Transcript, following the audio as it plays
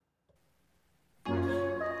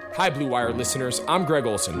Hi, Blue Wire listeners. I'm Greg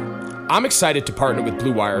Olson. I'm excited to partner with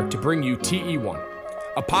Blue Wire to bring you TE1,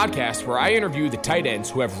 a podcast where I interview the tight ends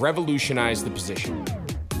who have revolutionized the position.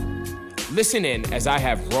 Listen in as I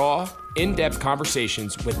have raw, in-depth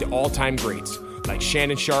conversations with the all-time greats like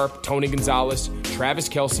Shannon Sharpe, Tony Gonzalez, Travis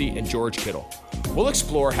Kelce, and George Kittle. We'll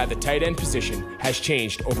explore how the tight end position has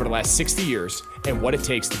changed over the last 60 years and what it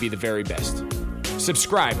takes to be the very best.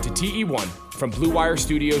 Subscribe to TE1 from Blue Wire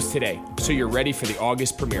Studios today so you're ready for the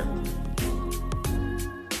August premiere.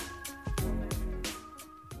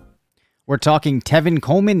 We're talking Tevin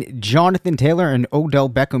Coleman, Jonathan Taylor, and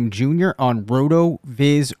Odell Beckham Jr. on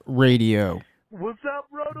RotoViz Radio. What's up,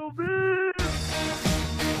 RotoViz?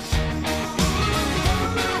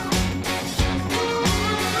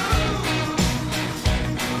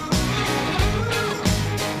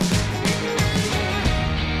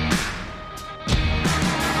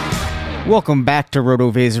 Welcome back to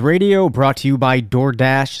RotoViz Radio, brought to you by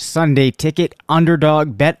DoorDash, Sunday Ticket,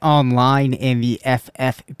 Underdog, Bet Online, and the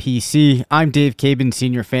FFPC. I'm Dave Cabin,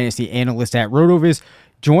 Senior Fantasy Analyst at RotoViz,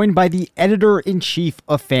 joined by the Editor-in-Chief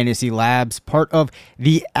of Fantasy Labs, part of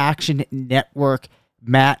the Action Network,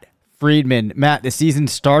 Matt Friedman. Matt, the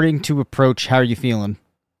season's starting to approach. How are you feeling?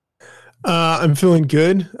 I'm feeling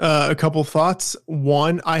good. A couple thoughts.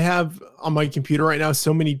 One, I have on my computer right now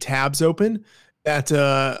so many tabs open that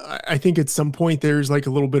I think at some point there's like a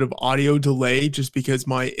little bit of audio delay just because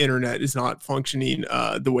my internet is not functioning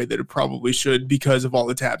the way that it probably should because of all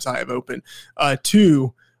the tabs I have open.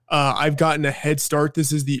 Two, I've gotten a head start.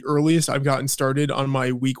 This is the earliest I've gotten started on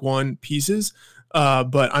my week one pieces,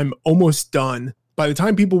 but I'm almost done. By the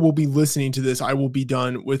time people will be listening to this, I will be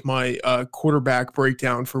done with my quarterback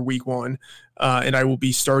breakdown for week one, and I will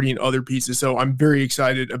be starting other pieces. So I'm very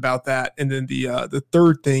excited about that. And then the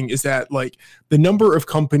third thing is that like the number of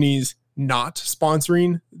companies not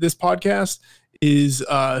sponsoring this podcast is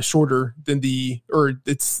shorter than the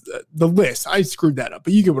list. I screwed that up,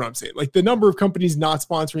 but you get what I'm saying. Like the number of companies not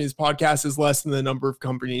sponsoring this podcast is less than the number of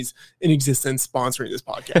companies in existence sponsoring this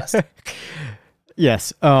podcast.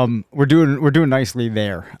 Yes, we're doing nicely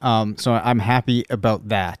there. So I'm happy about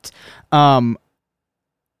that.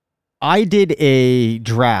 I did a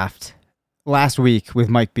draft last week with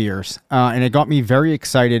Mike Beers, and it got me very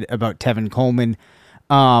excited about Tevin Coleman.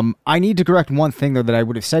 I need to correct one thing, though, that I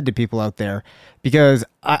would have said to people out there, because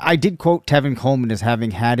I did quote Tevin Coleman as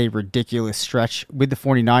having had a ridiculous stretch with the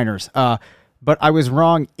 49ers. But I was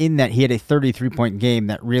wrong in that he had a 33-point game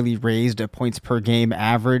that really raised a points per game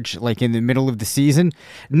average like in the middle of the season.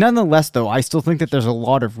 Nonetheless, though, I still think that there's a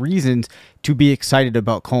lot of reasons to be excited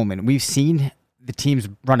about Coleman. We've seen the team's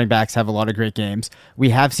running backs have a lot of great games.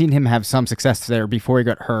 We have seen him have some success there before he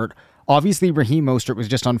got hurt. Obviously, Raheem Mostert was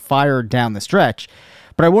just on fire down the stretch.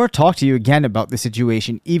 But I want to talk to you again about the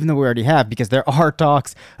situation, even though we already have, because there are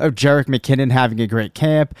talks of Jerick McKinnon having a great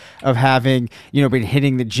camp, of having, been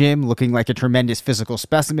hitting the gym, looking like a tremendous physical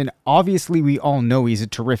specimen. Obviously, we all know he's a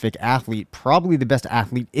terrific athlete, probably the best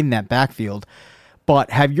athlete in that backfield.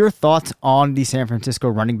 But have your thoughts on the San Francisco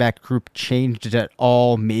running back group changed at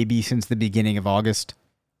all, maybe since the beginning of August?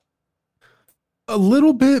 A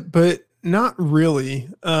little bit, but not really.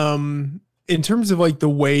 In terms of like the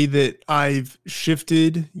way that I've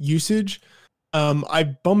shifted usage,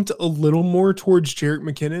 I've bumped a little more towards Jerick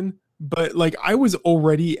McKinnon, but like I was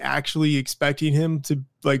already actually expecting him to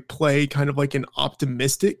like play kind of like an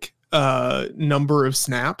optimistic number of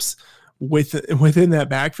snaps within that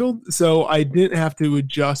backfield. So I didn't have to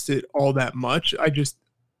adjust it all that much. I just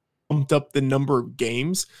bumped up the number of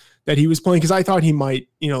games that he was playing because I thought he might,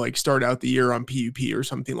 like start out the year on PUP or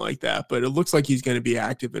something like that. But it looks like he's going to be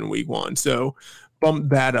active in week one. So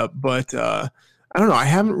bump that up. But I don't know. I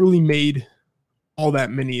haven't really made all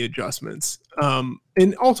that many adjustments.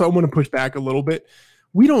 And also I want to push back a little bit.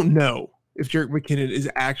 We don't know if Jerick McKinnon is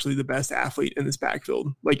actually the best athlete in this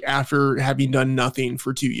backfield, like after having done nothing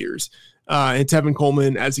for 2 years. And Tevin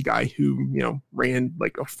Coleman as a guy who, ran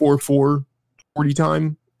like a 4.4 40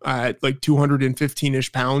 time at like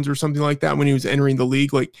 215-ish pounds or something like that when he was entering the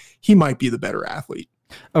league, like he might be the better athlete.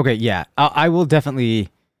 Okay, yeah. I will definitely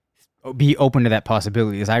be open to that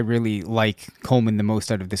possibility as I really like Coleman the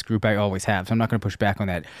most out of this group. I always have, so I'm not going to push back on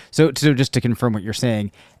that. So just to confirm what you're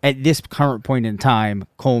saying, at this current point in time,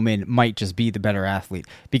 Coleman might just be the better athlete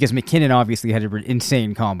because McKinnon obviously had an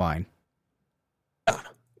insane combine.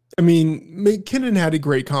 I mean, McKinnon had a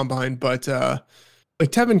great combine, but like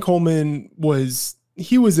Tevin Coleman was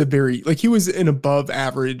an above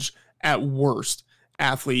average at worst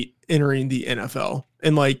athlete entering the NFL.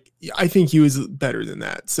 And like, I think he was better than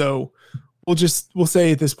that. So we'll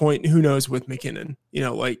say at this point, who knows with McKinnon,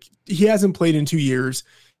 like he hasn't played in 2 years.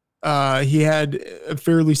 He had a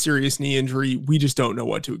fairly serious knee injury. We just don't know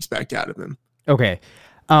what to expect out of him. Okay.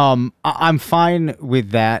 I'm fine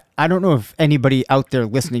with that. I don't know if anybody out there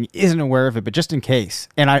listening isn't aware of it, but just in case,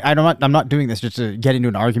 and I'm not doing this just to get into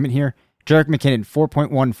an argument here. Jerick McKinnon,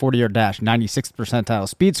 4.1 40-yard dash, 96th percentile.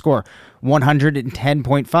 Speed score,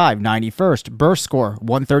 110.5, 91st. Burst score,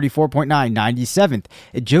 134.9, 97th.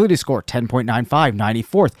 Agility score, 10.95,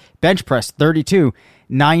 94th. Bench press, 32,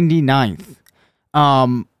 99th.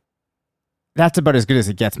 That's about as good as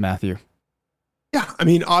it gets, Matthew. Yeah, I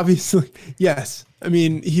mean, obviously, yes. I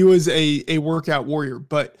mean, he was a workout warrior,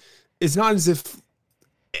 but it's not as if,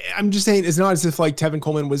 I'm just saying, it's not as if like Tevin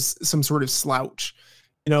Coleman was some sort of slouch.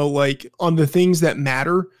 Like on the things that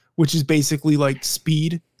matter, which is basically like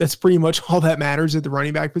speed. That's pretty much all that matters at the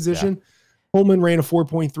running back position. Yeah. Coleman ran a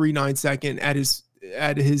 4.39 second at his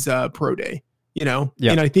pro day, Yeah.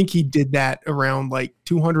 And I think he did that around like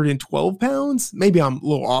 212 pounds. Maybe I'm a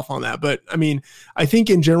little off on that, but I mean, I think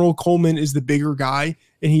in general, Coleman is the bigger guy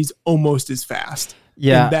and he's almost as fast.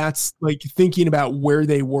 Yeah. And that's like thinking about where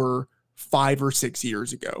they were 5 or 6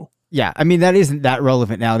 years ago. Yeah, I mean, that isn't that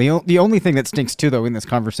relevant now. The only thing that stinks too, though, in this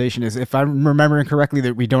conversation is, if I'm remembering correctly,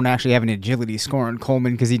 that we don't actually have an agility score on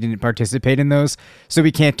Coleman because he didn't participate in those. So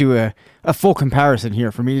we can't do a full comparison here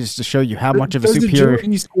for me just to show you how much of a superior...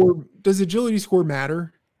 Does agility score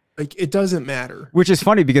matter? Like, it doesn't matter. Which is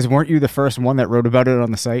funny because weren't you the first one that wrote about it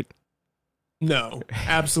on the site? No,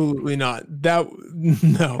 absolutely not. No.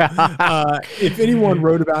 If anyone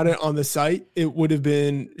wrote about it on the site, it would have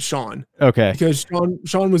been Sean. Okay. Because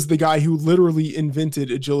Sean was the guy who literally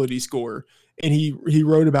invented agility score, and he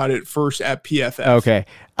wrote about it first at PFF. Okay.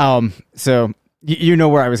 So you know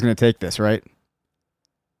where I was going to take this, right?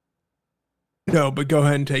 No, but go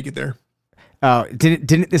ahead and take it there.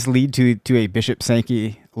 Didn't this lead to a Bishop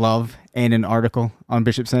Sankey love and an article on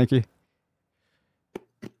Bishop Sankey?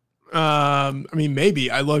 I mean, maybe.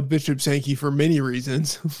 I love Bishop Sankey for many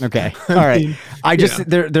reasons. Okay. All right.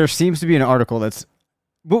 There seems to be an article that's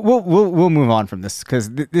we'll move on from this because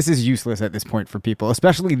this is useless at this point for people,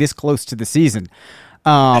 especially this close to the season.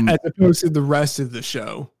 As opposed to the rest of the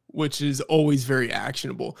show, which is always very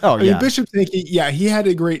actionable. Oh, I mean, Bishop Sankey, he had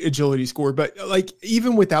a great agility score, but like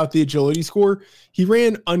even without the agility score, he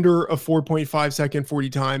ran under a 4.5 second 40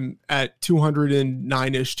 time at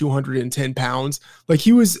 209-ish, 210 pounds. Like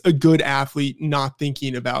he was a good athlete, not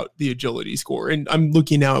thinking about the agility score. And I'm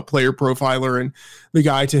looking now at Player Profiler, and the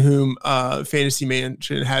guy to whom Fantasy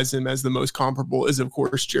Mansion has him as the most comparable is, of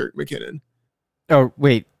course, Jerick McKinnon. Oh,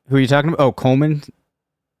 wait, who are you talking about? Oh, Coleman?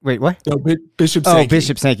 Wait, what? No, Bishop Sankey. Oh,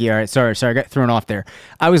 Bishop Sankey. All right. Sorry. I got thrown off there.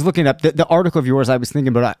 I was looking up the article of yours. I was thinking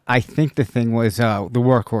about, I think the thing was the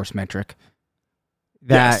workhorse metric.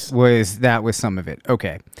 That was some of it.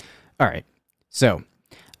 Okay. All right. So,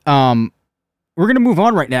 we're going to move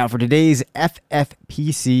on right now for today's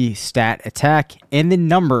FFPC stat attack. And the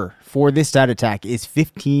number for this stat attack is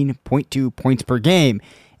 15.2 points per game.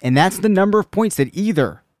 And that's the number of points that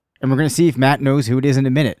either, and we're going to see if Matt knows who it is in a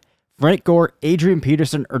minute, Frank Gore, Adrian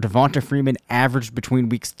Peterson, or Devonta Freeman averaged between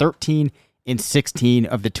weeks 13 and 16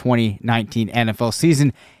 of the 2019 NFL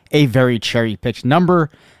season. A very cherry-picked number.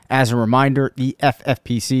 As a reminder, the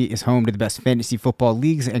FFPC is home to the best fantasy football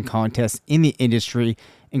leagues and contests in the industry,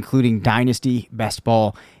 including Dynasty, Best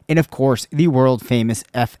Ball, and of course, the world-famous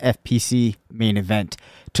FFPC main event.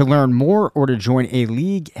 To learn more or to join a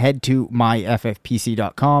league, head to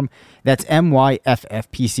myffpc.com. That's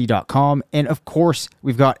myffpc.com. And of course,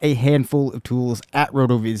 we've got a handful of tools at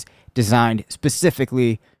RotoViz designed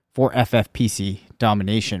specifically for FFPC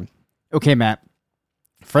domination. Okay, Matt.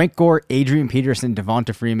 Frank Gore, Adrian Peterson,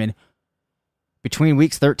 Devonta Freeman. Between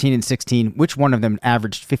weeks 13 and 16, which one of them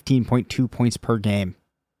averaged 15.2 points per game?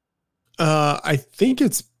 I think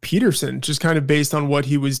it's Peterson, just kind of based on what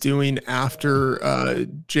he was doing after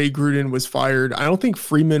Jay Gruden was fired. I don't think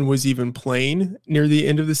Freeman was even playing near the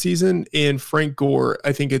end of the season. And Frank Gore,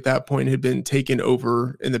 I think at that point, had been taken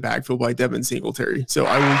over in the backfield by Devin Singletary. So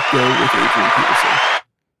I will go with Adrian Peterson.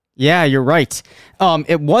 Yeah, you're right.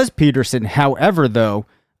 It was Peterson. However, though,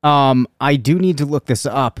 I do need to look this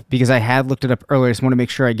up because I had looked it up earlier. I just want to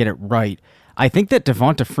make sure I get it right. I think that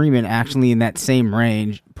Devonta Freeman actually in that same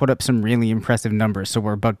range put up some really impressive numbers, so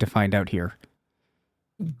we're about to find out here.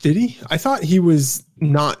 Did he? I thought he was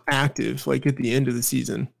not active like at the end of the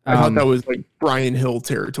season. I thought that was like Brian Hill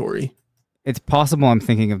territory. It's possible I'm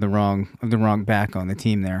thinking of the wrong back on the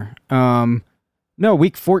team there. No,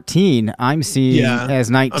 week 14 I'm seeing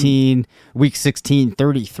as 19, week 16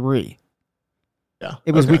 33. Yeah.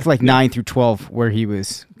 It was week 9 through 12 where he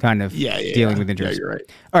was kind of dealing with injuries. Yeah, you're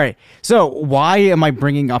right. All right. So why am I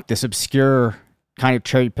bringing up this obscure kind of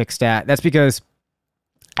cherry pick stat? That's because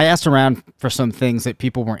I asked around for some things that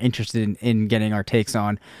people were interested in getting our takes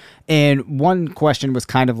on. And one question was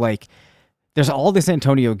kind of like, there's all this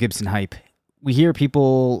Antonio Gibson hype. We hear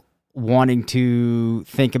people wanting to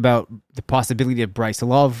think about the possibility of Bryce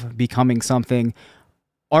Love becoming something.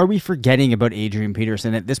 Are we forgetting about Adrian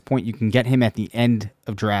Peterson? At this point, you can get him at the end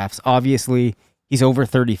of drafts. Obviously, he's over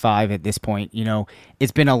 35 at this point. You know,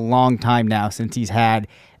 it's been a long time now since he's had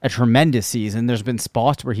a tremendous season. There's been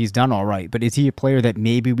spots where he's done all right, but is he a player that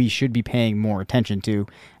maybe we should be paying more attention to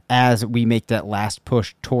as we make that last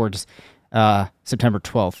push towards September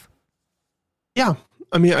 12th? Yeah.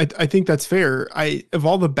 I mean, I think that's fair. Of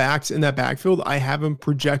all the backs in that backfield, I have him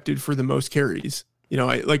projected for the most carries. You know,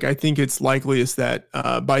 I think it's likeliest that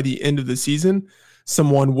by the end of the season,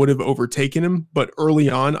 someone would have overtaken him. But early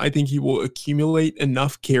on, I think he will accumulate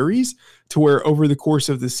enough carries to where over the course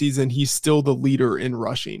of the season, he's still the leader in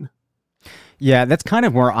rushing. Yeah, that's kind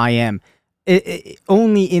of where I am.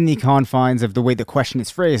 Only in the confines of the way the question is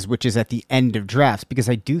phrased, which is at the end of drafts, because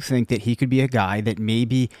I do think that he could be a guy that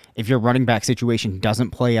maybe if your running back situation doesn't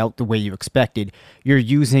play out the way you expected, you're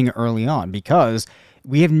using early on, because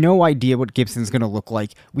we have no idea what Gibson's going to look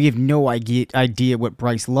like. We have no idea what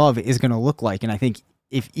Bryce Love is going to look like. And I think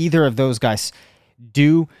if either of those guys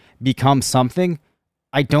do become something,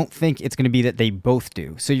 I don't think it's going to be that they both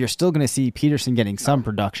do. So you're still going to see Peterson getting some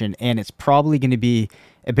production, and it's probably going to be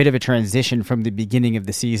a bit of a transition from the beginning of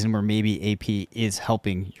the season where maybe AP is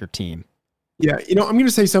helping your team. Yeah, you know, I'm going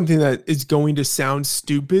to say something that is going to sound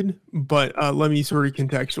stupid, but let me sort of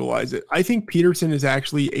contextualize it. I think Peterson is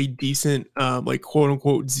actually a decent, like quote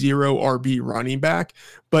unquote, zero RB running back,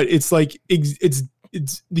 but it's like it's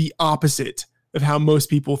the opposite of how most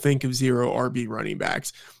people think of zero RB running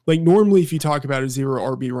backs. Like normally, if you talk about a zero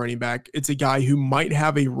RB running back, it's a guy who might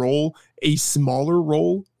have a role, a smaller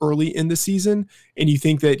role early in the season, and you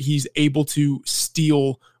think that he's able to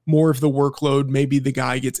steal more of the workload. Maybe the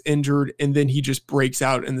guy gets injured and then he just breaks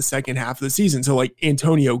out in the second half of the season. So like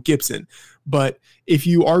Antonio Gibson. But if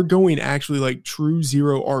you are going actually like true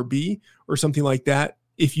zero RB or something like that,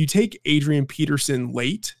 if you take Adrian Peterson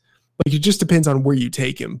late, like it just depends on where you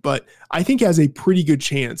take him. But I think he has a pretty good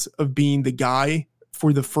chance of being the guy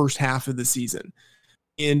for the first half of the season.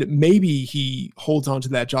 And maybe he holds on to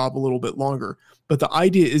that job a little bit longer. But the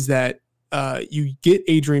idea is that you get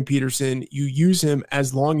Adrian Peterson, you use him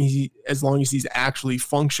as long as he's actually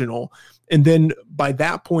functional. And then by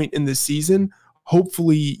that point in the season,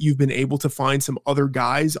 hopefully you've been able to find some other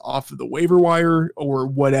guys off of the waiver wire or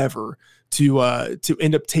whatever to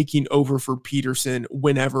end up taking over for Peterson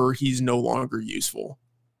whenever he's no longer useful.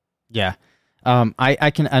 Yeah. I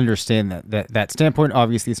can understand that standpoint.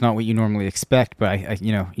 Obviously, it's not what you normally expect, but I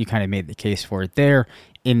you kind of made the case for it there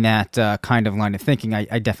in that kind of line of thinking.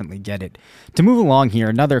 I definitely get it. To move along here,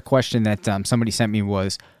 another question that somebody sent me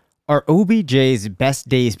was, are OBJ's best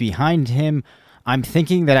days behind him? I'm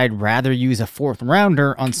thinking that I'd rather use a fourth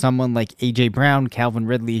rounder on someone like AJ Brown, Calvin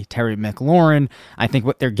Ridley, Terry McLaurin. I think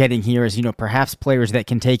what they're getting here is, perhaps players that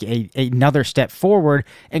can take another step forward,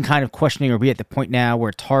 and kind of questioning, are we at the point now where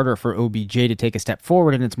it's harder for OBJ to take a step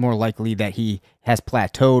forward and it's more likely that he has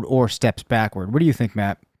plateaued or steps backward? What do you think,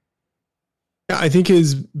 Matt? Yeah, I think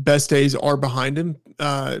his best days are behind him.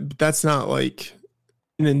 But that's not like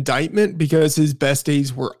an indictment, because his best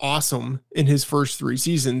days were awesome in his first 3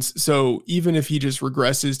 seasons. So even if he just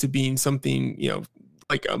regresses to being something,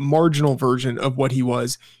 like a marginal version of what he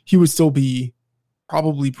would still be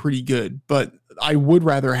probably pretty good. But I would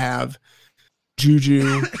rather have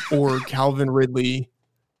Juju or Calvin Ridley.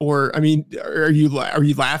 Or, I mean, are you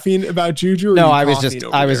laughing about Juju? Or no, I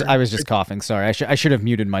was just coughing. Sorry, I should have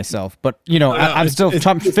muted myself. But I'm still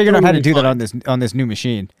figuring out how to do that on this new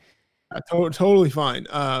machine. Totally fine.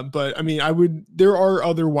 But I mean, there are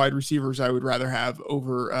other wide receivers I would rather have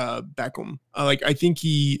over Beckham. I think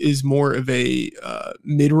he is more of a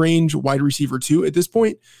mid-range wide receiver 2 at this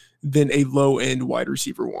point than a low-end wide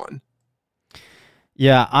receiver 1.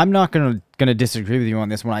 Yeah, I'm not gonna disagree with you on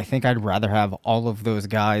this one. I think I'd rather have all of those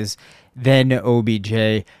guys than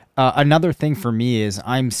OBJ. Another thing for me is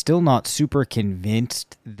I'm still not super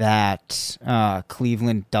convinced that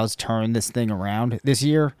Cleveland does turn this thing around this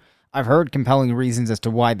year. I've heard compelling reasons as to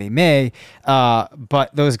why they may, but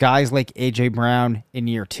those guys like A.J. Brown in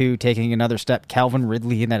year 2 taking another step, Calvin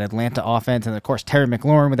Ridley in that Atlanta offense, and of course Terry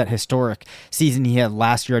McLaurin with that historic season he had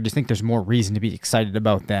last year, I just think there's more reason to be excited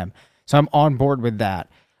about them. So I'm on board with that.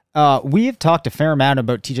 We have talked a fair amount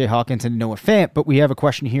about TJ Hawkins and Noah Fant, but we have a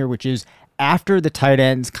question here, which is, after the tight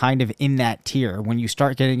ends kind of in that tier, when you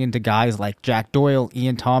start getting into guys like Jack Doyle,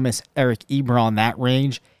 Ian Thomas, Eric Ebron, that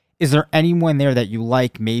range, is there anyone there that you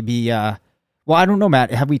like? Maybe, I don't know,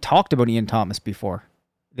 Matt. Have we talked about Ian Thomas before?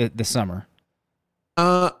 this summer?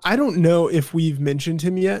 I don't know if we've mentioned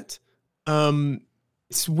him yet.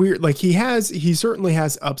 It's weird. Like he certainly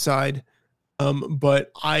has upside.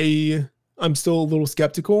 But I'm still a little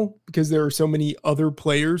skeptical because there are so many other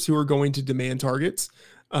players who are going to demand targets.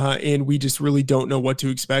 And we just really don't know what to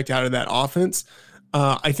expect out of that offense.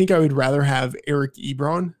 I think I would rather have Eric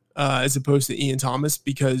Ebron as opposed to Ian Thomas,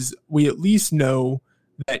 because we at least know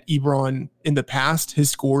that Ebron in the past has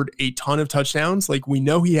scored a ton of touchdowns. Like, we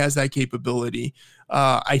know he has that capability.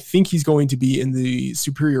 I think he's going to be in the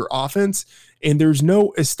superior offense, and there's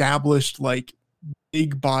no established like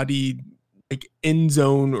big bodied like end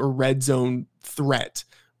zone or red zone threat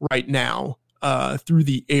right now through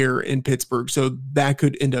the air in Pittsburgh. So that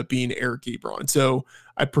could end up being Eric Ebron. So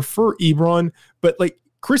I prefer Ebron, but like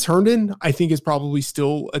Chris Herndon, I think, is probably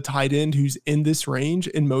still a tight end who's in this range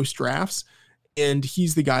in most drafts. And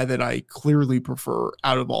he's the guy that I clearly prefer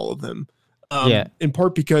out of all of them. In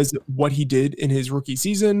part because what he did in his rookie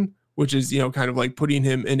season, which is, kind of like putting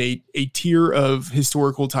him in a tier of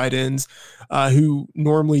historical tight ends who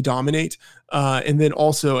normally dominate. And then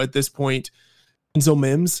also at this point, Denzel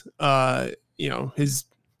Mims,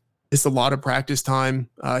 it's a lot of practice time.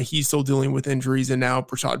 He's still dealing with injuries, and now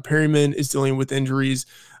Brashad Perryman is dealing with injuries.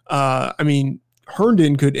 Herndon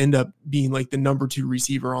could end up being like the number 2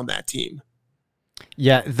 receiver on that team.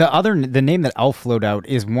 Yeah, the name that I'll float out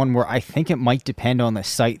is one where I think it might depend on the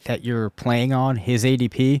site that you're playing on, his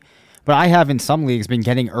ADP. But I have in some leagues been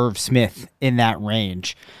getting Irv Smith in that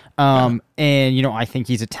range. And, I think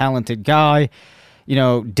he's a talented guy.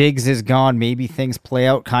 Diggs is gone. Maybe things play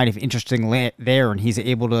out kind of interesting there, and he's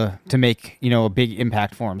able to make, a big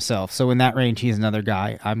impact for himself. So in that range, he's another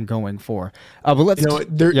guy I'm going for. But let's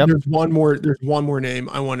there's one more name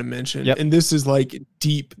I want to mention. And this is like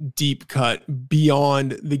deep cut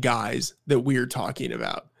beyond the guys that we're talking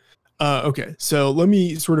about. Okay. So let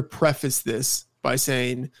me sort of preface this by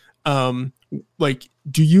saying,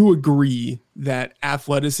 do you agree that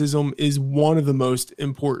athleticism is one of the most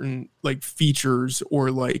important like features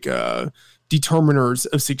or like determiners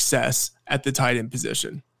of success at the tight end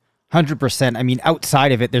position? 100%. I mean,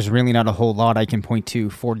 outside of it, there's really not a whole lot I can point to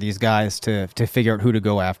for these guys to figure out who to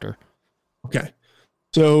go after. Okay.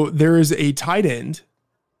 So there is a tight end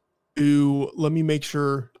who, let me make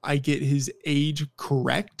sure I get his age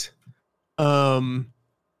correct.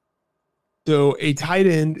 So a tight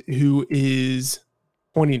end who is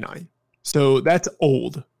 29. So that's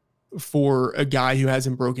old for a guy who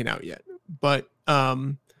hasn't broken out yet. But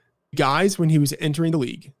guys, when he was entering the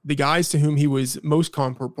league, the guys to whom he was most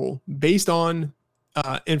comparable based on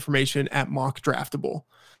information at Mock Draftable.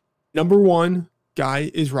 Number 1 guy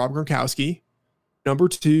is Rob Gronkowski. Number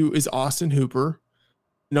 2 is Austin Hooper.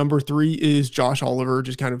 Number 3 is Josh Oliver.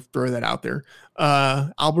 Just kind of throw that out there.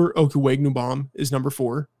 Albert Okwuegbunam is number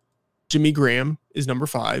 4. Jimmy Graham is number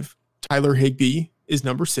 5. Tyler Higbee is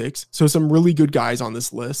number 6. So some really good guys on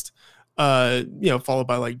this list, followed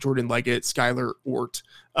by like Jordan Leggett, Skylar Ort,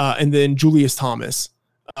 and then Julius Thomas,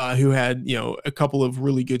 who had, a couple of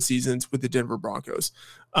really good seasons with the Denver Broncos.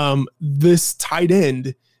 This tight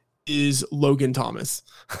end is Logan Thomas,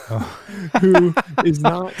 who is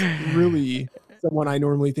not really someone I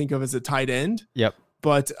normally think of as a tight end. Yep.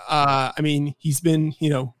 But, he's been,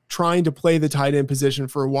 trying to play the tight end position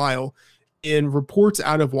for a while, and reports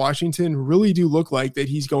out of Washington really do look like that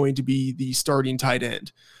he's going to be the starting tight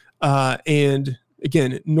end. And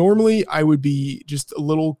again, normally I would be just a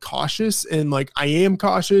little cautious, and like I am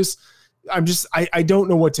cautious. I don't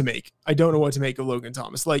know what to make. I don't know what to make of Logan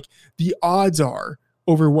Thomas. Like, the odds are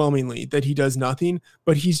overwhelmingly that he does nothing,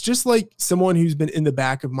 but he's just like someone who's been in the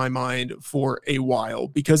back of my mind for a while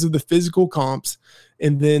because of the physical comps,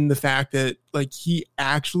 and then the fact that like he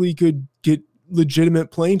actually could get legitimate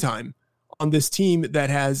playing time on this team that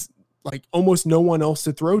has like almost no one else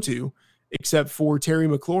to throw to except for Terry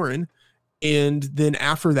McLaurin. And then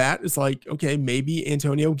after that, it's like, okay, maybe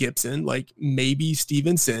Antonio Gibson, like maybe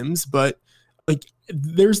Steven Sims, but like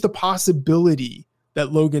there's the possibility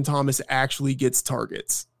that Logan Thomas actually gets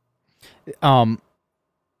targets.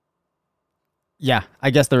 Yeah, I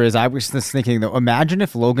guess there is. I was just thinking, though, imagine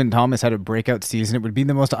if Logan Thomas had a breakout season. It would be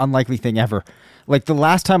the most unlikely thing ever. Like, the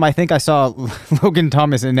last time I think I saw Logan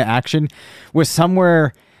Thomas in action was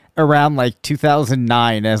somewhere around, like,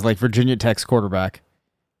 2009 as, like, Virginia Tech's quarterback.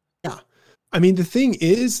 Yeah. I mean, the thing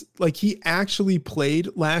is, like, he actually played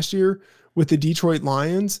last year with the Detroit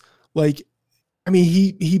Lions. Like, I mean,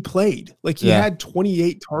 he played. Like, he had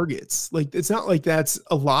 28 targets. Like, it's not like that's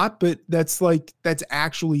a lot, but that's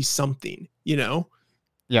actually something,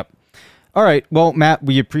 Yep. All right. Well, Matt,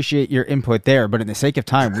 we appreciate your input there, but in the sake of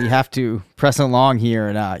time, we have to press along here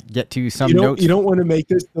and get to some notes. You don't want to make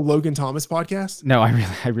this the Logan Thomas podcast? No,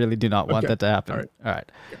 I really do not want that to happen. All right.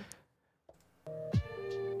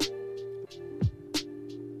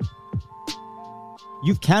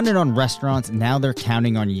 You've counted on restaurants, now they're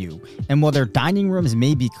counting on you. And while their dining rooms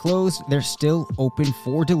may be closed, they're still open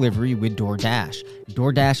for delivery with DoorDash.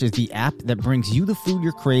 DoorDash is the app that brings you the food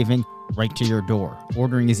you're craving right to your door.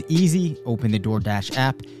 Ordering is easy. Open the DoorDash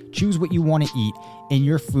app, choose what you want to eat, and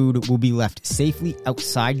your food will be left safely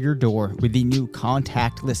outside your door with the new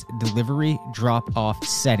contactless delivery drop-off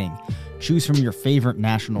setting. Choose from your favorite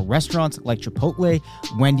national restaurants like Chipotle,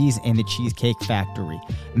 Wendy's, and the Cheesecake Factory.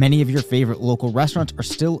 Many of your favorite local restaurants are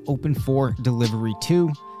still open for delivery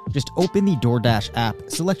too. Just open the DoorDash app,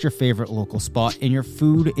 select your favorite local spot, and your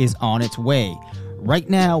food is on its way. Right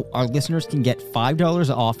now, our listeners can get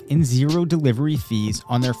 $5 off and zero delivery fees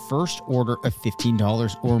on their first order of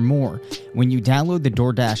 $15 or more when you download the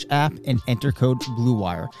DoorDash app and enter code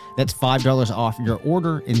BLUEWIRE. That's $5 off your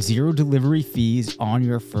order and zero delivery fees on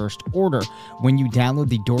your first order when you download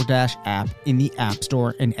the DoorDash app in the App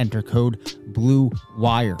Store and enter code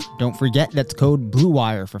BLUEWIRE. Don't forget, that's code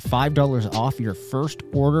BLUEWIRE for $5 off your first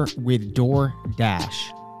order with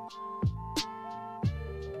DoorDash.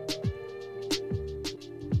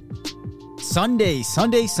 Sundays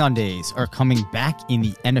are coming back in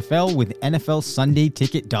the NFL with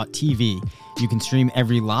NFLSundayTicket.tv. You can stream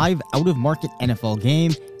every live, out-of-market NFL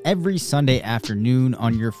game every Sunday afternoon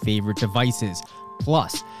on your favorite devices.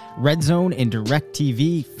 Plus, Red Zone and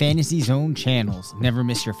DirecTV Fantasy Zone channels. Never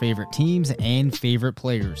miss your favorite teams and favorite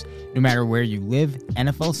players. No matter where you live,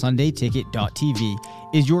 NFLSundayTicket.tv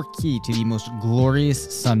is your key to the most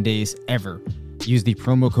glorious Sundays ever. Use the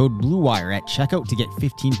promo code BLUEWIRE at checkout to get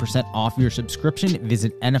 15% off your subscription.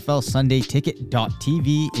 Visit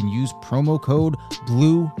NFLSundayTicket.tv and use promo code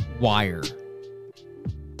BLUEWIRE.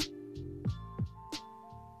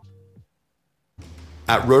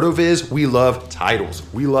 At RotoViz, we love titles,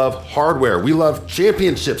 we love hardware, we love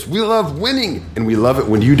championships, we love winning, and we love it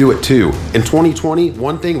when you do it too. In 2020,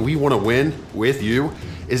 one thing we want to win with you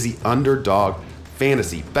is the Underdog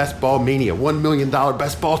Fantasy Best Ball Mania $1 million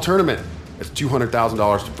Best Ball Tournament. It's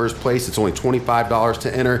 $200,000 to first place. It's only $25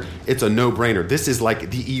 to enter. It's a no-brainer. This is like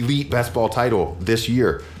the elite best ball title this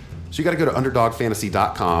year. So you got to go to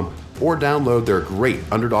UnderdogFantasy.com or download their great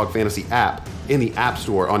Underdog Fantasy app in the App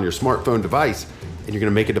Store on your smartphone device, and you're going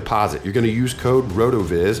to make a deposit. You're going to use code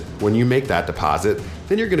RotoViz when you make that deposit.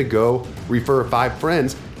 Then you're going to go refer 5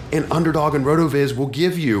 friends, and Underdog and RotoViz will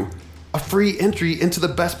give you a free entry into the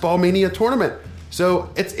Best Ball Mania tournament.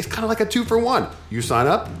 So it's kind of like a 2-for-1. You sign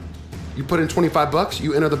up. You put in $25,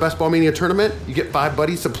 you enter the Best Ball Mania tournament, you get 5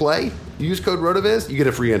 buddies to play, you use code RotoViz, you get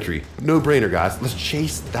a free entry. No brainer, guys. Let's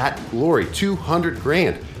chase that glory.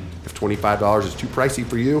 $200,000. If $25 is too pricey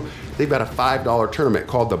for you, they've got a $5 tournament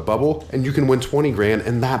called The Bubble, and you can win $20,000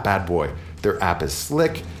 in that bad boy. Their app is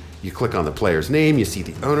slick. You click on the player's name, you see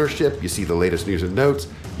the ownership, you see the latest news and notes.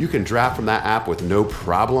 You can draft from that app with no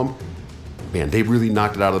problem. Man, they really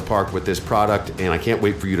knocked it out of the park with this product, and I can't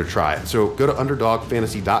wait for you to try it. So go to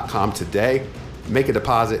UnderdogFantasy.com today, make a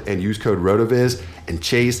deposit, and use code RotoViz, and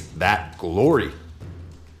chase that glory.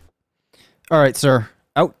 All right, sir.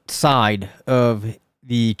 Outside of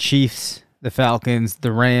the Chiefs, the Falcons,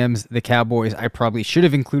 the Rams, the Cowboys, I probably should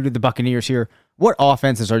have included the Buccaneers here. What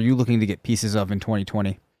offenses are you looking to get pieces of in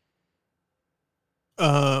 2020?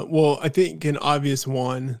 Well, I think an obvious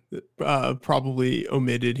one, probably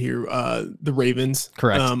omitted here, the Ravens.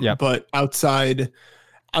 Correct. Yeah. But outside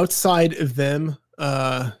of them,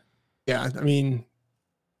 yeah, I mean,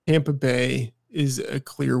 Tampa Bay is a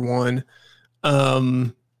clear one.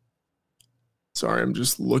 Sorry, I'm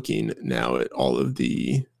just looking now at all of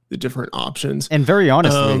the different options. And very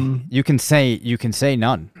honestly, you can say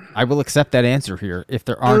none. I will accept that answer here if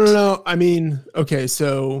there aren't. No. I mean, okay,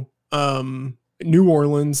 so New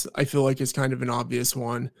Orleans, I feel like, is kind of an obvious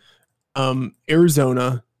one.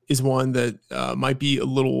 Arizona is one that might be a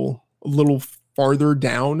little farther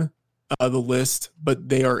down the list, but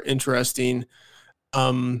they are interesting.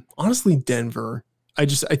 Honestly, Denver. I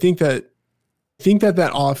think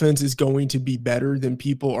that offense is going to be better than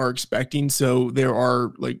people are expecting. So there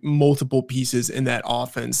are like multiple pieces in that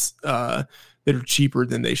offense that are cheaper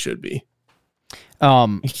than they should be.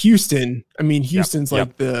 Houston. I mean, Houston's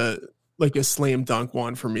like a slam dunk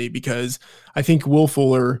one for me, because I think Will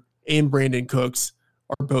Fuller and Brandon Cooks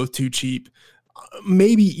are both too cheap.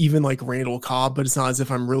 Maybe even like Randall Cobb, but it's not as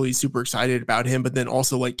if I'm really super excited about him. But then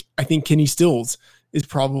also, like, I think Kenny Stills is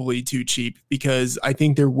probably too cheap, because I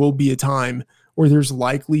think there will be a time, or there's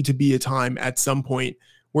likely to be a time at some point,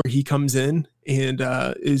 where he comes in and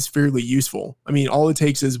is fairly useful. I mean, all it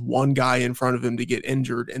takes is one guy in front of him to get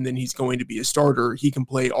injured, and then he's going to be a starter. He can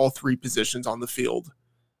play all three positions on the field.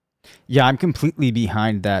 Yeah, I'm completely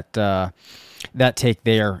behind that take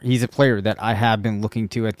there. He's a player that I have been looking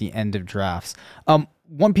to at the end of drafts.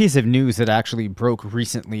 One piece of news that actually broke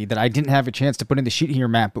recently that I didn't have a chance to put in the sheet here,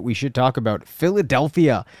 Matt, but we should talk about.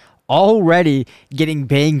 Philadelphia already getting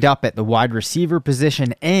banged up at the wide receiver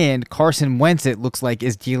position, and Carson Wentz, it looks like,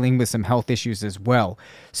 is dealing with some health issues as well.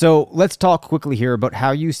 So let's talk quickly here about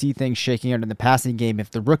how you see things shaking out in the passing game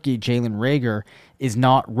if the rookie Jalen Reagor is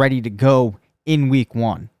not ready to go in week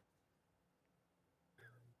 1.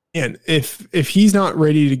 And if he's not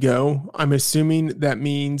ready to go, I'm assuming that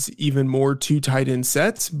means even more 2 tight end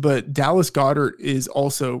sets, but Dallas Goedert is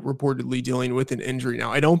also reportedly dealing with an injury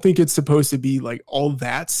now. I don't think it's supposed to be like all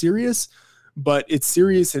that serious, but it's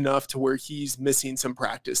serious enough to where he's missing some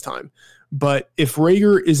practice time. But if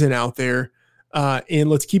Reagor isn't out there, and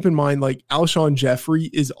let's keep in mind, like Alshon Jeffrey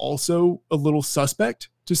is also a little suspect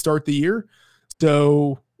to start the year.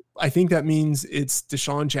 So I think that means it's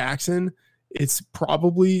Deshaun Jackson. It's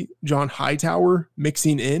probably John Hightower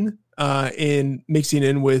mixing in with JJ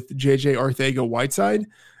Arcega-Whiteside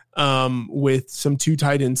with some 2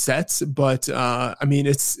 tight end sets. But I mean,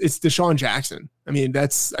 it's Deshaun Jackson. I mean, I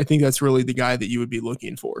think that's really the guy that you would be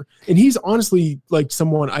looking for. And he's honestly like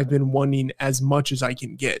someone I've been wanting as much as I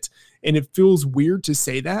can get. And it feels weird to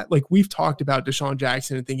say that. Like, we've talked about Deshaun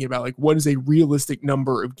Jackson and thinking about like, what is a realistic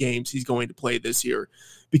number of games he's going to play this year?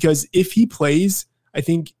 Because if he plays, I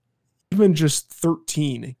think, even just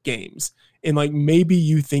 13 games, and like maybe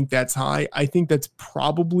you think that's high, I think that's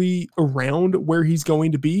probably around where he's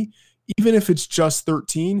going to be. Even if it's just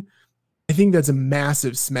 13, I think that's a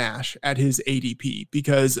massive smash at his ADP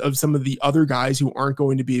because of some of the other guys who aren't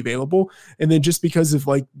going to be available. And then just because of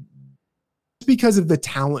the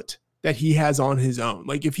talent that he has on his own.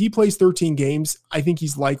 Like if he plays 13 games, I think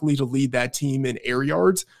he's likely to lead that team in air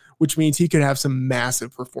yards, which means he could have some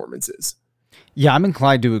massive performances. Yeah, I'm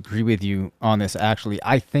inclined to agree with you on this, actually.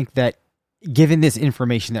 I think that given this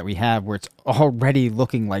information that we have, where it's already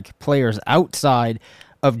looking like players outside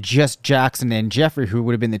of just Jackson and Jeffrey, who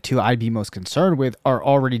would have been the 2 I'd be most concerned with, are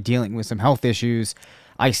already dealing with some health issues.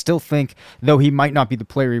 I still think, though he might not be the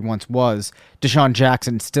player he once was, Deshaun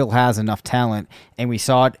Jackson still has enough talent, and we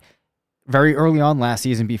saw it very early on last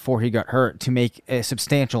season before he got hurt to make a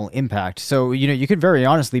substantial impact. So, you could very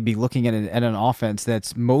honestly be looking at an offense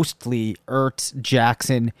that's mostly Ertz,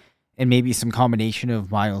 Jackson, and maybe some combination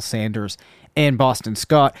of Miles Sanders and Boston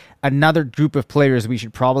Scott. Another group of players we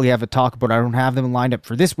should probably have a talk about. I don't have them lined up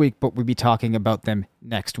for this week, but we'll be talking about them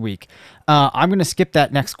next week. I'm going to skip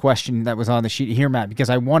that next question that was on the sheet here, Matt, because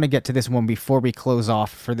I want to get to this one before we close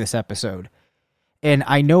off for this episode. And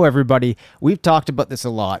I know everybody, we've talked about this a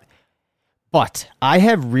lot, but I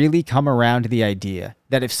have really come around to the idea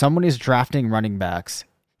that if someone is drafting running backs,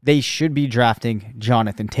 they should be drafting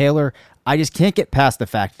Jonathan Taylor. I just can't get past the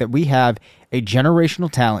fact that we have a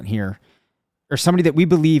generational talent here, or somebody that we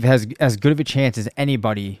believe has as good of a chance as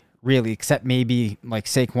anybody, really, except maybe like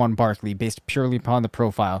Saquon Barkley, based purely upon the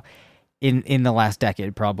profile in the last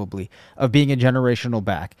decade, probably, of being a generational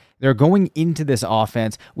back. They're going into this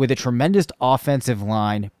offense with a tremendous offensive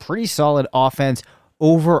line, pretty solid offense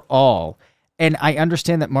overall. And I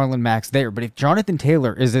understand that Marlon Mack's there, but if Jonathan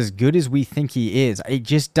Taylor is as good as we think he is, it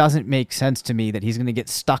just doesn't make sense to me that he's going to get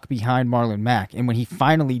stuck behind Marlon Mack. And when he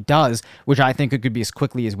finally does, which I think it could be as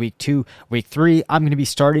quickly as week 2, week 3, I'm going to be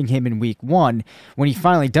starting him in week 1. When he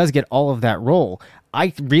finally does get all of that role,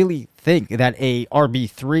 I really think that a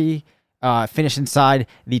RB3 finish inside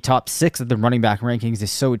the top 6 of the running back rankings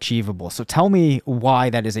is so achievable. So tell me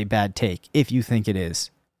why that is a bad take, if you think it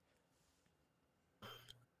is.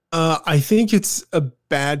 I think it's a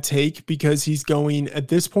bad take because he's going, at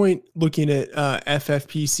this point, looking at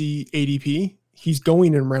FFPC ADP, he's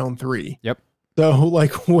going in round 3. Yep. So,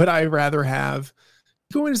 like, would I rather have,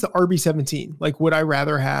 going as the RB17, like, would I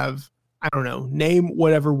rather have, I don't know, name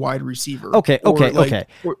whatever wide receiver. Okay.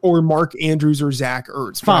 Or Mark Andrews or Zach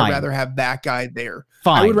Ertz. Fine. I'd rather have that guy there.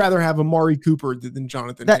 Fine. I would rather have Amari Cooper than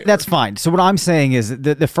Jonathan Taylor. That's fine. So what I'm saying is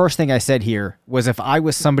the first thing I said here was if I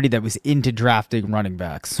was somebody that was into drafting running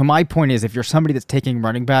backs. So my point is if you're somebody that's taking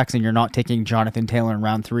running backs and you're not taking Jonathan Taylor in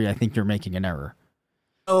round 3, I think you're making an error.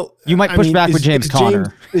 Well, you might push back with James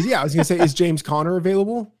Conner. I was going to say, is James Conner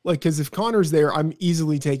available? Like, because if Conner's there, I'm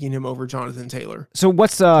easily taking him over Jonathan Taylor. So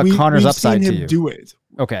what's Conner's upside to you? Do it.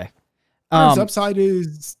 Okay. Conner's upside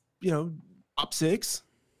is, top 6.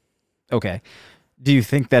 Okay. Do you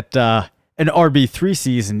think that an RB3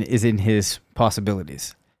 season is in his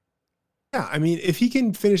possibilities? Yeah, I mean, if he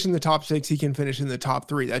can finish in the top 6, he can finish in the top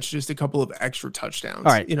 3. That's just a couple of extra touchdowns.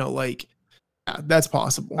 All right. Yeah, that's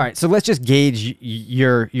possible. All right, so let's just gauge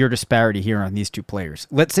your disparity here on these two players.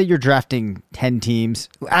 Let's say you're drafting 10 teams.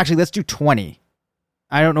 Actually, let's do 20.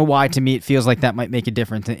 I don't know why, to me, it feels like that might make a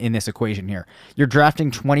difference in this equation here. You're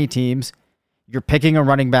drafting 20 teams. You're picking a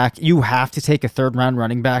running back. You have to take a third-round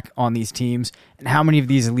running back on these teams. And how many of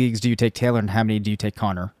these leagues do you take Taylor, and how many do you take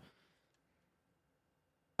Connor?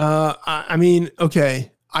 I mean,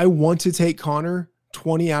 okay, I want to take Connor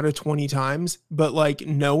 20 out of 20 times, but like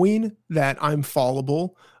knowing that I'm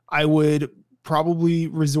fallible, I would probably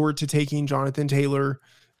resort to taking Jonathan Taylor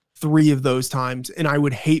 3 of those times, and I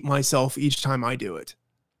would hate myself each time I do it.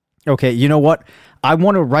 Okay, you know what? I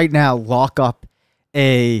want to right now lock up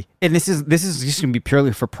and this is just going to be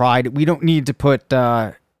purely for pride. We don't need to put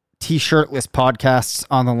t-shirtless podcasts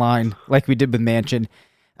on the line like we did with Manchin.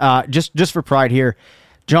 Just for pride here.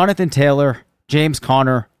 Jonathan Taylor, James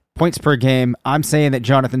Conner, points per game. I'm saying that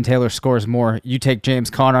Jonathan Taylor scores more. You take James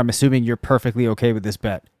Conner. I'm assuming you're perfectly okay with this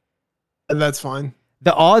bet. That's fine.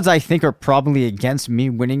 The odds, I think, are probably against me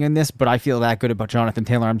winning in this, but I feel that good about Jonathan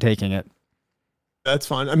Taylor. I'm taking it. That's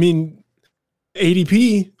fine. I mean,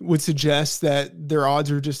 ADP would suggest that their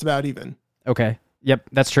odds are just about even. Okay. Yep,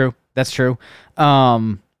 that's true. Yeah.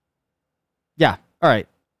 All right.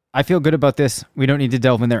 I feel good about this. We don't need to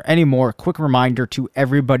delve in there anymore. Quick reminder to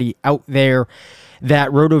everybody out there that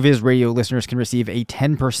RotoViz radio listeners can receive a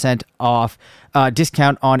 10% off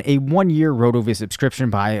discount on a 1-year RotoViz subscription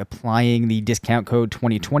by applying the discount code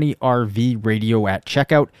 2020RV radio at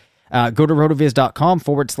checkout. Go to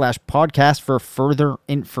rotoviz.com/podcast for further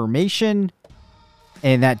information.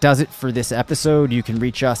 And that does it for this episode. You can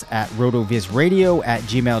reach us at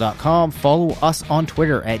rotovizradio@gmail.com. Follow us on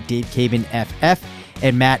Twitter at DaveCabanFF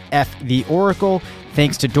and Matt F. The Oracle.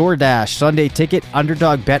 Thanks to DoorDash, Sunday Ticket,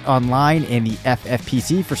 Underdog Bet Online, and the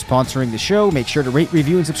FFPC for sponsoring the show. Make sure to rate,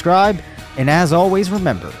 review, and subscribe. And as always,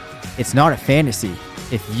 remember, it's not a fantasy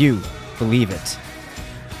if you believe it.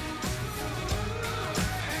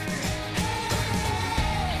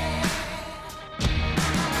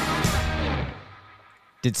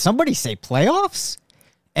 Did somebody say playoffs?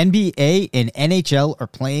 NBA and NHL are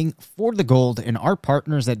playing for the gold, and our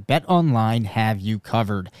partners at BetOnline have you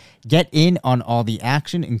covered. Get in on all the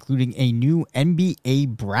action, including a new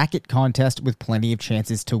NBA bracket contest with plenty of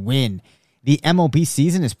chances to win. The MLB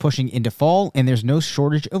season is pushing into fall, and there's no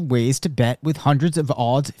shortage of ways to bet with hundreds of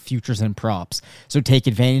odds, futures, and props. So take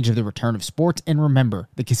advantage of the return of sports, and remember,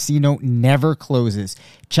 the casino never closes.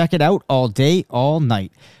 Check it out all day, all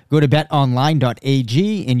night. Go to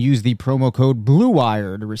betonline.ag and use the promo code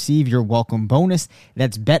BLUEWIRE to receive your welcome bonus.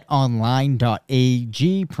 That's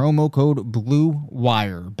betonline.ag, promo code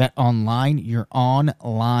BLUEWIRE. BetOnline, your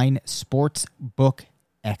online sports book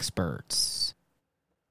experts.